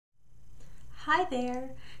Hi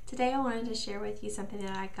there! Today I wanted to share with you something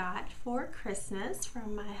that I got for Christmas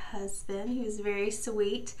from my husband, who's very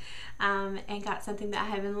sweet, and got something that I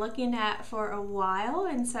have been looking at for a while,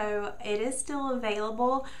 and so it is still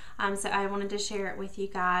available. So I wanted to share it with you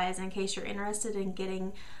guys in case you're interested in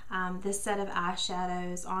getting this set of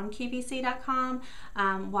eyeshadows on QVC.com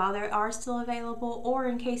while they are still available, or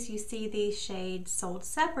in case you see these shades sold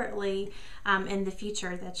separately in the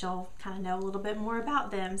future, that you'll kind of know a little bit more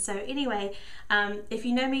about them. So anyway, if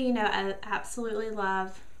you know me, you know I absolutely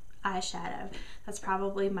love eyeshadow. That's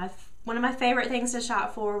probably one of my favorite things to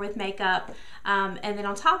shop for with makeup. And then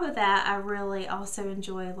on top of that, I really also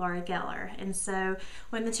enjoy Laura Geller. And so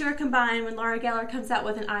when the two are combined, when Laura Geller comes out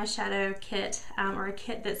with an eyeshadow kit or a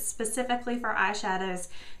kit that's specifically for eyeshadows,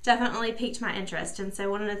 definitely piqued my interest. And so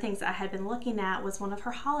one of the things that I had been looking at was one of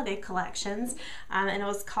her holiday collections, and it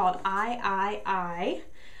was called I.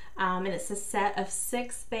 And it's a set of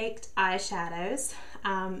 6 baked eyeshadows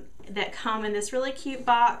that come in this really cute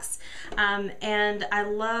box, and I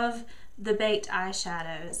love the baked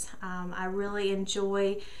eyeshadows. I really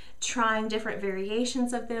enjoy trying different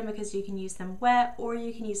variations of them because you can use them wet or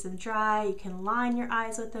you can use them dry. You can line your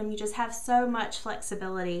eyes with them. You just have so much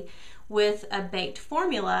flexibility with a baked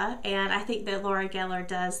formula, and I think that Laura Geller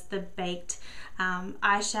does the baked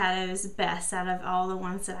eyeshadows best out of all the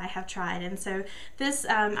ones that I have tried. And so this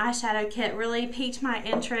eyeshadow kit really piqued my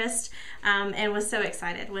interest, and was so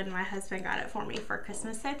excited when my husband got it for me for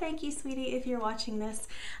Christmas. So thank you, sweetie, if you're watching this.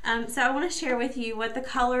 So I want to share with you what the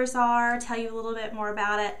colors are, tell you a little bit more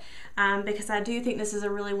about it, because I do think this is a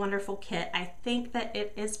really wonderful kit. I think that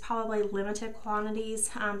it is probably limited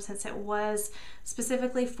quantities since it was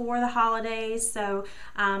specifically for the holidays. So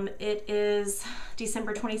it is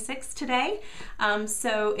December 26th today.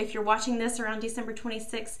 So if you're watching this around December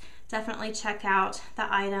 26th, definitely check out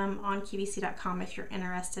the item on QVC.com if you're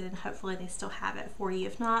interested, and hopefully they still have it for you.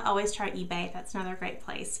 If not, always try eBay. That's another great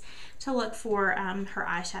place to look for her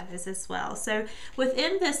eyeshadows as well. So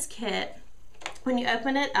within this kit, when you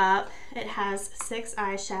open it up, it has 6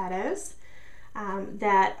 eyeshadows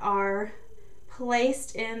that are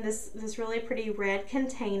placed in this really pretty red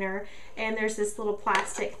container, and there's this little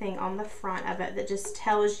plastic thing on the front of it that just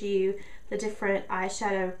tells you the different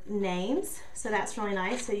eyeshadow names. So that's really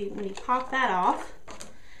nice. So when you pop that off,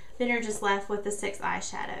 then you're just left with the 6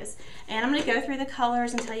 eyeshadows. And I'm going to go through the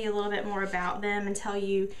colors and tell you a little bit more about them, and tell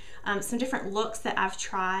you some different looks that I've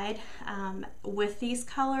tried with these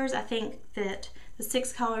colors. I think that the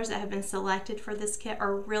 6 colors that have been selected for this kit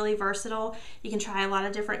are really versatile. You can try a lot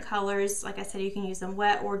of different colors. Like I said, you can use them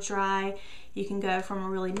wet or dry. You can go from a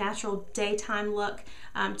really natural daytime look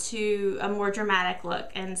to a more dramatic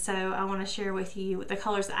look. And so I want to share with you the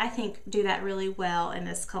colors that I think do that really well in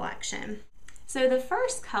this collection. So the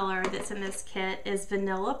first color that's in this kit is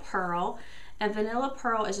Vanilla Pearl. And Vanilla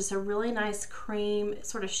Pearl is just a really nice cream,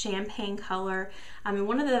 sort of champagne color. I mean,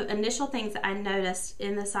 one of the initial things that I noticed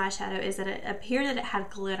in this eyeshadow is that it appeared that it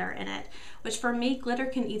had glitter in it, which for me, glitter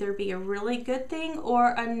can either be a really good thing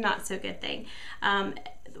or a not so good thing.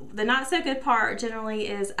 The not so good part generally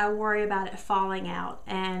is I worry about it falling out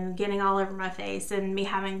and getting all over my face and me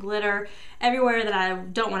having glitter everywhere that I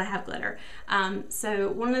don't want to have glitter. So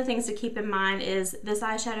one of the things to keep in mind is this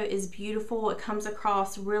eyeshadow is beautiful. It comes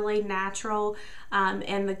across really natural,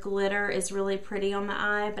 and the glitter is really pretty on the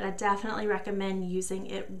eye, but I definitely recommend using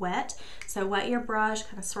it wet. So wet your brush,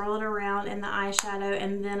 kind of swirl it around in the eyeshadow,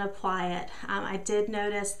 and then apply it. I did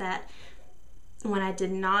notice that when I did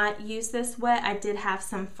not use this wet, I did have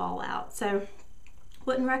some fallout. So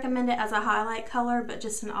wouldn't recommend it as a highlight color, but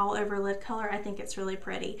just an all over lid color. I think it's really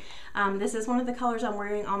pretty. This is one of the colors I'm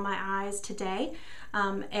wearing on my eyes today.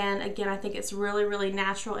 And again, I think it's really, really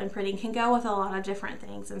natural and pretty, and can go with a lot of different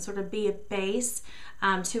things and sort of be a base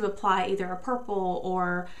to apply either a purple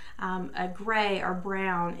or a gray or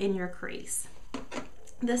brown in your crease.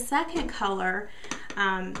 The second color,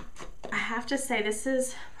 I have to say this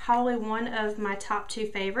is probably one of my top 2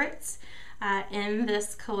 favorites in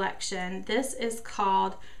this collection. This is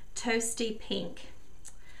called Toasty Pink,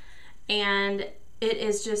 and it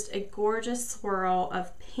is just a gorgeous swirl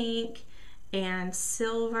of pink and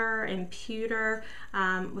silver and pewter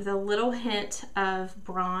with a little hint of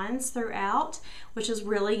bronze throughout, which is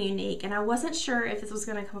really unique. And I wasn't sure if this was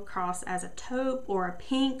going to come across as a taupe or a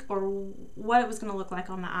pink or what it was going to look like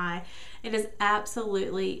on the eye. It is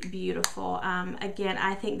absolutely beautiful. Again,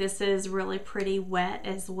 I think this is really pretty wet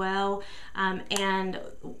as well. And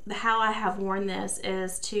how I have worn this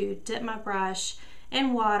is to dip my brush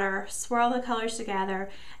in water, swirl the colors together,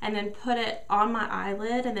 and then put it on my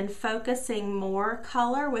eyelid, and then focusing more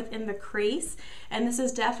color within the crease. And this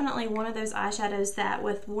is definitely one of those eyeshadows that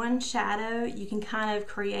with one shadow you can kind of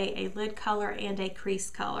create a lid color and a crease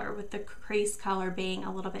color, with the crease color being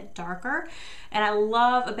a little bit darker. And I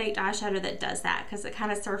love a baked eyeshadow that does that, because it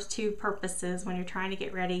kind of serves two purposes. When you're trying to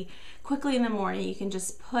get ready quickly in the morning, you can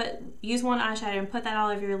just use one eyeshadow and put that all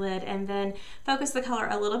over your lid, and then focus the color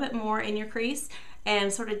a little bit more in your crease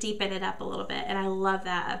and sort of deepen it up a little bit. And I love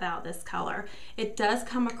that about this color. It does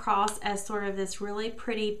come across as sort of this really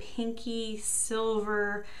pretty pinky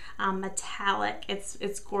silver metallic.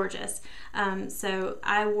 It's gorgeous. So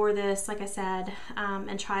I wore this, like I said,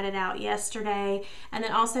 and tried it out yesterday, and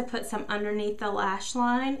then also put some underneath the lash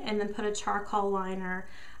line, and then put a charcoal liner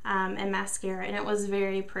and mascara, and it was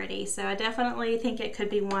very pretty. So I definitely think it could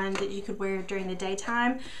be one that you could wear during the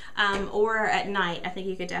daytime or at night. I think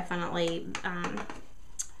you could definitely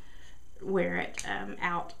wear it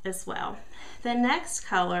out as well. The next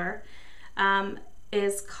color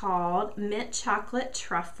is called Mint Chocolate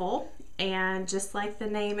Truffle, and just like the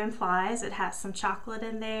name implies, it has some chocolate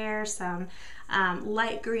in there, some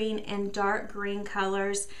light green and dark green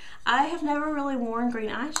colors. I have never really worn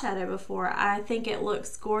green eyeshadow before. I think it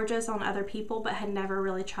looks gorgeous on other people, but had never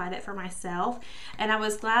really tried it for myself. And I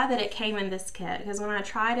was glad that it came in this kit, because when I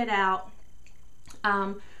tried it out,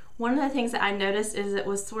 one of the things that I noticed is it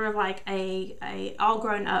was sort of like a all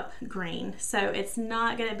grown up green. So it's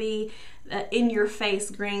not going to be in your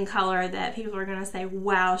face green color that people are going to say,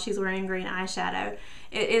 wow, she's wearing green eyeshadow.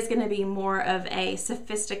 It is going to be more of a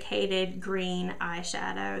sophisticated green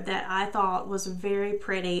eyeshadow that I thought was very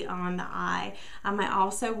pretty on the eye. I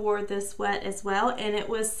also wore this wet as well, and it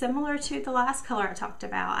was similar to the last color I talked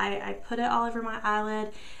about. I put it all over my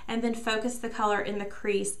eyelid and then focused the color in the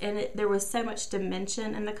crease, and there was so much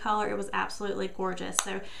dimension in the color. It was absolutely gorgeous.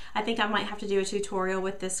 So I think I might have to do a tutorial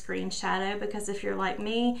with this green shadow, because if you're like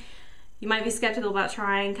me, you might be skeptical about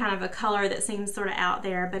trying kind of a color that seems sort of out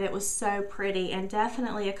there, but it was so pretty, and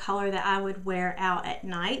definitely a color that I would wear out at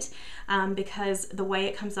night because the way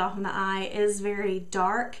it comes off in the eye is very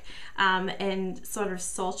dark and sort of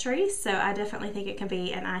sultry. So I definitely think it can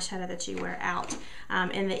be an eyeshadow that you wear out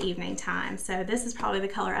in the evening time. So this is probably the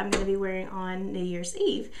color I'm going to be wearing on New Year's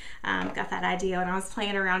Eve. Got that idea when I was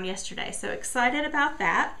playing around yesterday. So excited about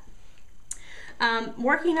that.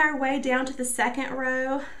 Working our way down to the second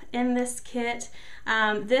row in this kit,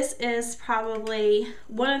 this is probably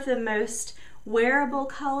one of the most wearable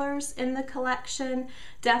colors in the collection.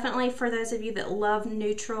 Definitely for those of you that love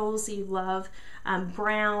neutrals, you love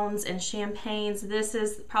browns and champagnes, this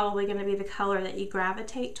is probably going to be the color that you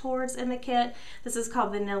gravitate towards in the kit. This is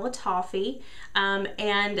called Vanilla Toffee,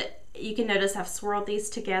 and you can notice I've swirled these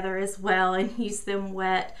together as well and used them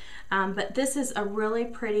wet. But this is a really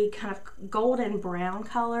pretty kind of golden brown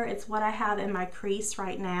color. It's what I have in my crease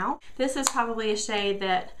right now. This is probably a shade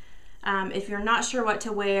that if you're not sure what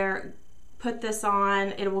to wear, put this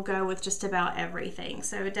on. It will go with just about everything.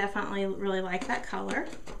 So definitely really like that color.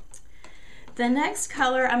 The next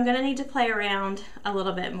color I'm going to need to play around a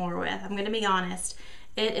little bit more with. I'm going to be honest.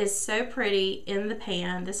 It is so pretty in the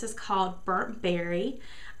pan. This is called Burnt Berry.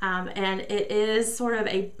 And it is sort of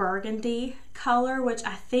a burgundy color, which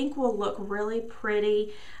I think will look really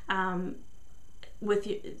pretty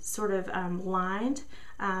with sort of lined,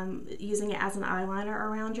 using it as an eyeliner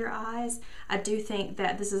around your eyes. I do think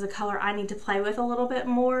that this is a color I need to play with a little bit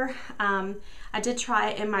more. I did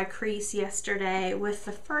try it in my crease yesterday with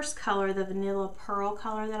the first color, the Vanilla Pearl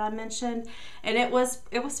color that I mentioned, and it was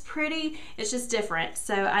pretty. It's just different,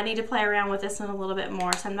 so I need to play around with this one a little bit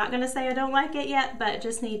more. So I'm not going to say I don't like it yet, but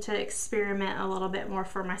just need to experiment a little bit more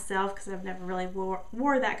for myself, because I've never really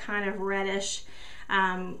wore that kind of reddish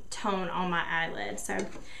tone on my eyelid. So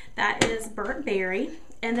that is Burnt Berry.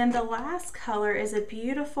 And then the last color is a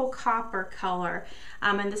beautiful copper color,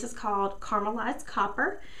 and this is called Caramelized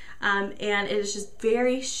Copper, and it is just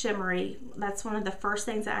very shimmery. That's one of the first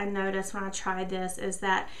things that I noticed when I tried this, is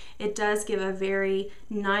that it does give a very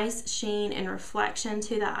nice sheen and reflection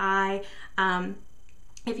to the eye.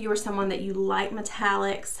 If you are someone that you like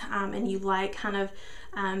metallics and you like kind of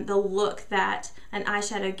the look that an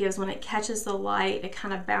eyeshadow gives when it catches the light, it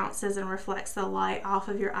kind of bounces and reflects the light off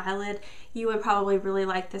of your eyelid, you would probably really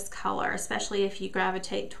like this color, especially if you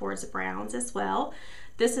gravitate towards browns as well.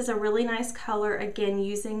 This is a really nice color, again,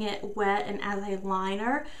 using it wet and as a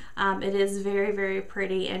liner. It is very, very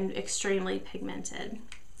pretty and extremely pigmented.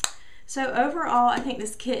 So overall, I think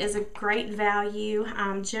this kit is a great value.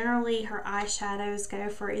 Generally, her eyeshadows go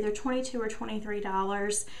for either $22 or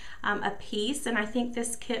 $23 a piece, and I think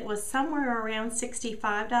this kit was somewhere around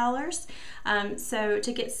 $65. So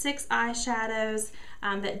to get 6 eyeshadows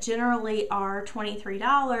that generally are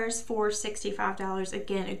 $23 for $65,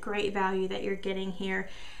 again, a great value that you're getting here.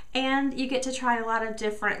 And you get to try a lot of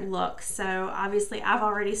different looks. So obviously I've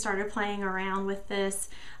already started playing around with this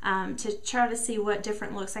to try to see what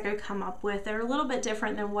different looks I could come up with. They're a little bit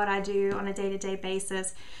different than what I do on a day-to-day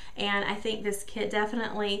basis, and I think this kit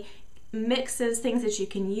definitely mixes things that you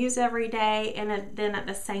can use every day, and then at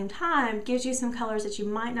the same time gives you some colors that you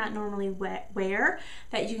might not normally wear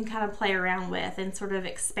that you can kind of play around with and sort of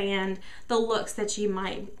expand the looks that you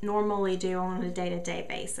might normally do on a day-to-day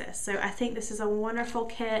basis. So I think this is a wonderful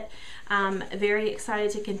kit. Very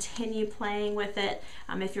excited to continue playing with it.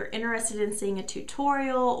 If you're interested in seeing a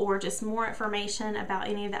tutorial or just more information about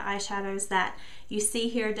any of the eyeshadows that you see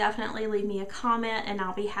here, definitely leave me a comment and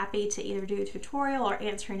I'll be happy to either do a tutorial or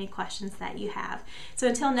answer any questions that you have. So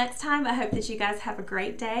until next time, I hope that you guys have a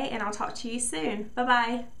great day, and I'll talk to you soon.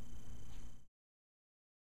 Bye-bye.